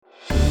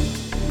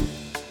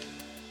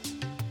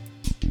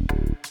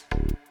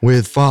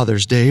With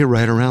Father's Day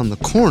right around the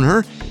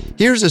corner,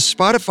 here's a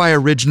Spotify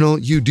original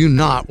you do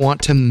not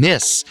want to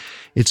miss.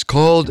 It's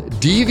called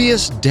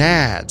Devious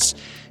Dads,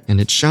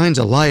 and it shines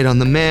a light on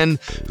the men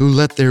who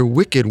let their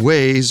wicked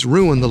ways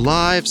ruin the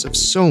lives of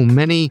so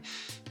many,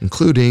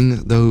 including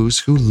those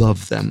who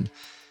love them.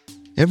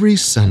 Every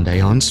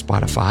Sunday on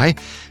Spotify,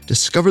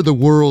 discover the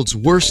world's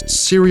worst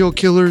serial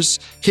killers,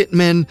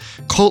 hitmen,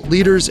 cult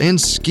leaders, and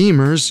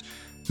schemers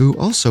who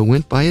also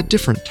went by a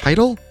different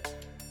title,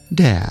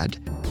 Dad.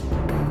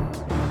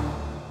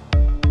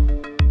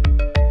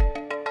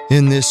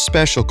 In this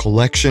special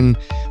collection,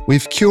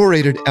 we've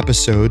curated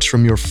episodes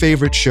from your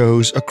favorite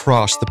shows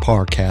across the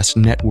Parcast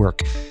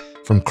Network,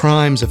 from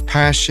crimes of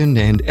passion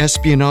and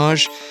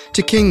espionage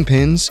to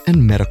kingpins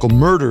and medical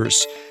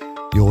murders.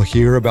 You'll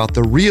hear about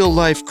the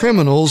real-life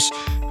criminals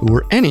who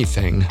were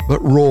anything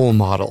but role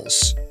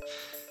models.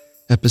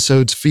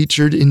 Episodes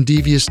featured in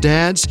Devious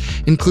Dads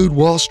include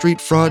Wall Street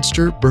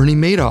fraudster Bernie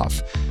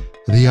Madoff,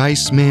 the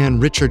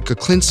Iceman Richard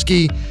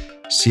Kuklinski,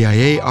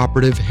 CIA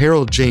operative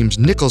Harold James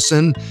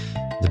Nicholson,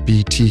 the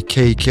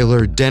BTK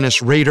killer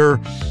Dennis Rader,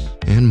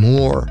 and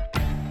more.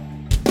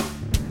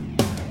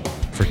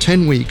 For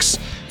 10 weeks,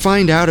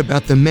 find out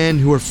about the men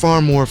who are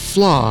far more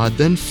flawed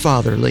than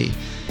fatherly,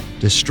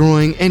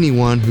 destroying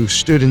anyone who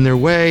stood in their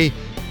way,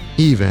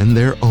 even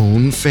their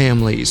own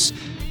families.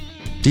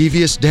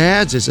 Devious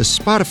Dads is a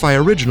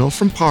Spotify original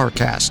from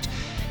Parcast.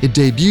 It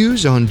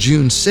debuts on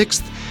June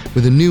 6th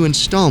with a new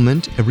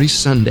installment every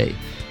Sunday.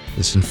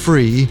 Listen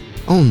free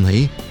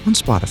only on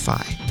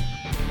Spotify.